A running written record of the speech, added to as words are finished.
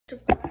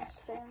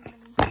Today I'm going to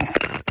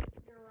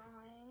be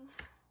drawing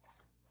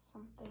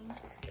something.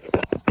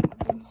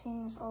 I've been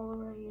seeing this all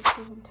over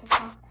YouTube and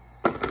TikTok.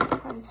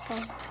 I just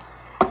have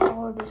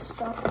all of this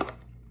stuff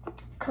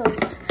because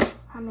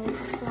I made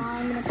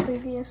slime in a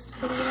previous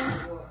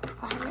video.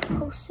 I haven't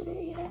posted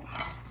it yet.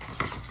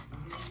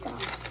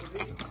 Stuff.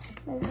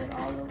 Made it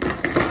all over the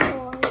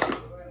board.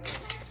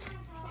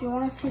 If you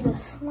want to see the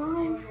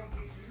slime,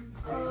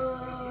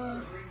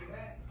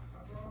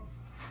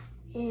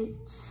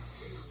 it's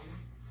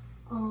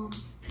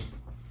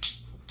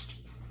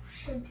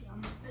should be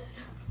on the bed.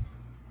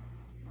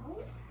 No,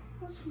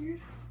 that's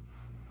weird.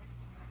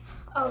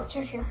 Oh, it's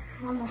right here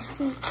on the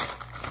seat.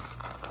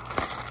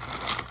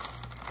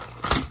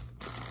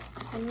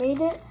 I made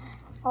it.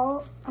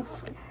 All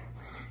of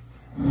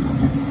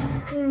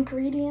the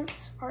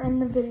ingredients are in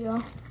the video.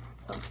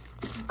 So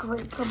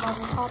great for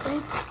bubble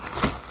popping.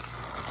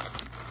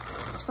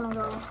 Just gonna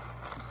go.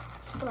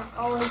 That's what I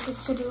always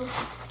used to do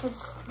with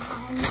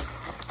slimes.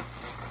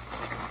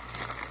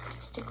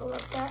 Just to go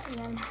like that and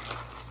then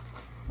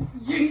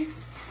yeet.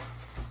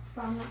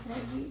 But I'm not gonna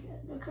yeet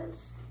it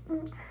because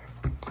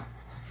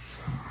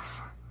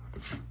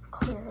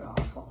clear it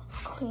off. I'll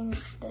clean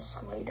this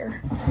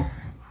later.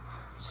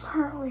 It's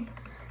currently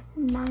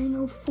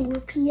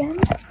 9:04 p.m.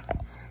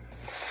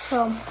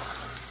 So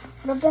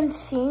what I've been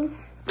seeing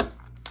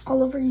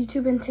all over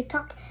YouTube and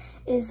TikTok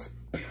is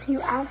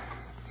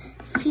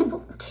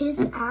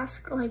kids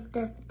ask like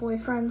their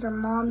boyfriends or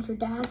moms or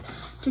dads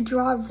to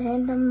draw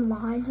random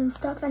lines and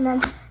stuff, and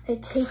then they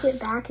take it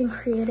back and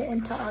create it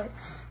into art.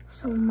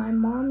 So my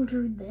mom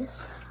drew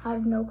this. I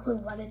have no clue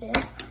what it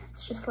is.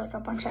 It's just like a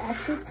bunch of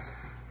X's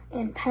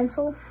in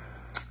pencil.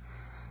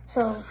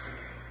 So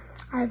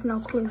I have no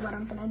clue what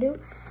I'm gonna do,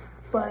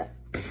 but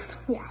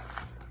yeah.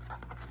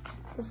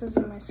 This is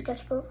in my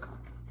sketchbook.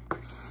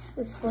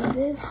 This is what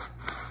it is.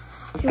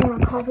 If you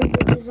want to copy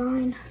the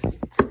design,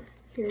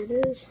 here it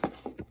is.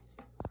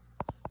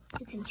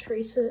 You can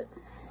trace it,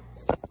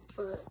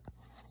 but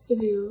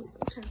give you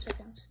 10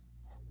 seconds.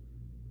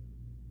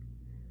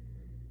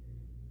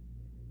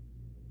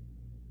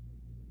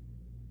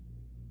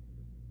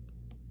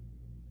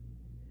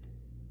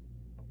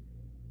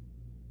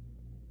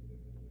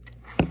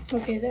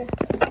 Okay, there.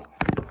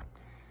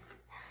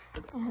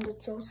 And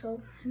it's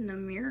also in the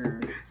mirror.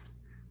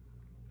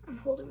 I'm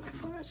holding my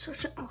phone at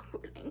such an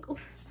awkward angle,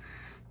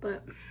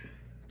 but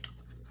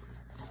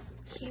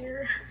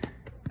here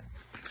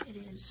it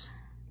is.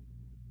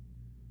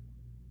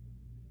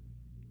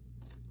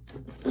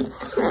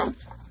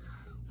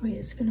 Wait,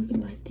 it's gonna be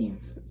like the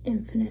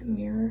infinite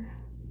mirror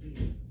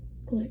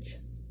glitch.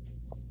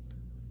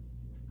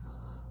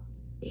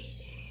 It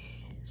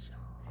is.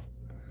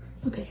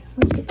 Okay,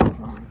 let's get to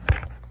drawing.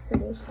 Here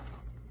it is.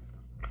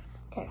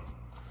 Okay,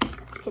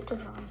 let's get to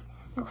drawing.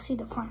 You'll see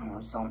the final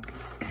result.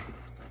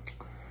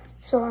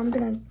 So I'm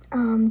gonna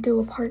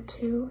do a part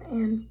 2,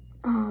 and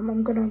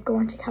I'm gonna go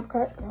into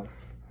CapCut.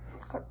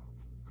 Got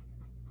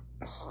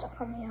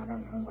stuck on me, I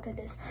don't know what it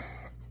is,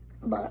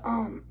 but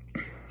I'm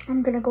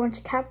gonna go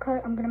into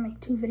CapCut. I'm gonna make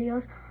 2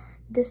 videos.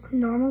 This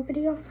normal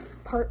video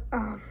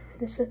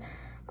this is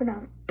I'm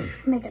gonna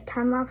make a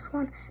time-lapse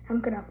one. I'm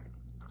gonna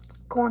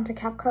go into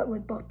CapCut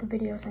with both the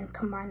videos and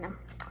combine them.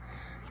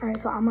 All right,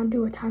 so I'm gonna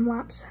do a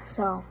time-lapse.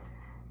 So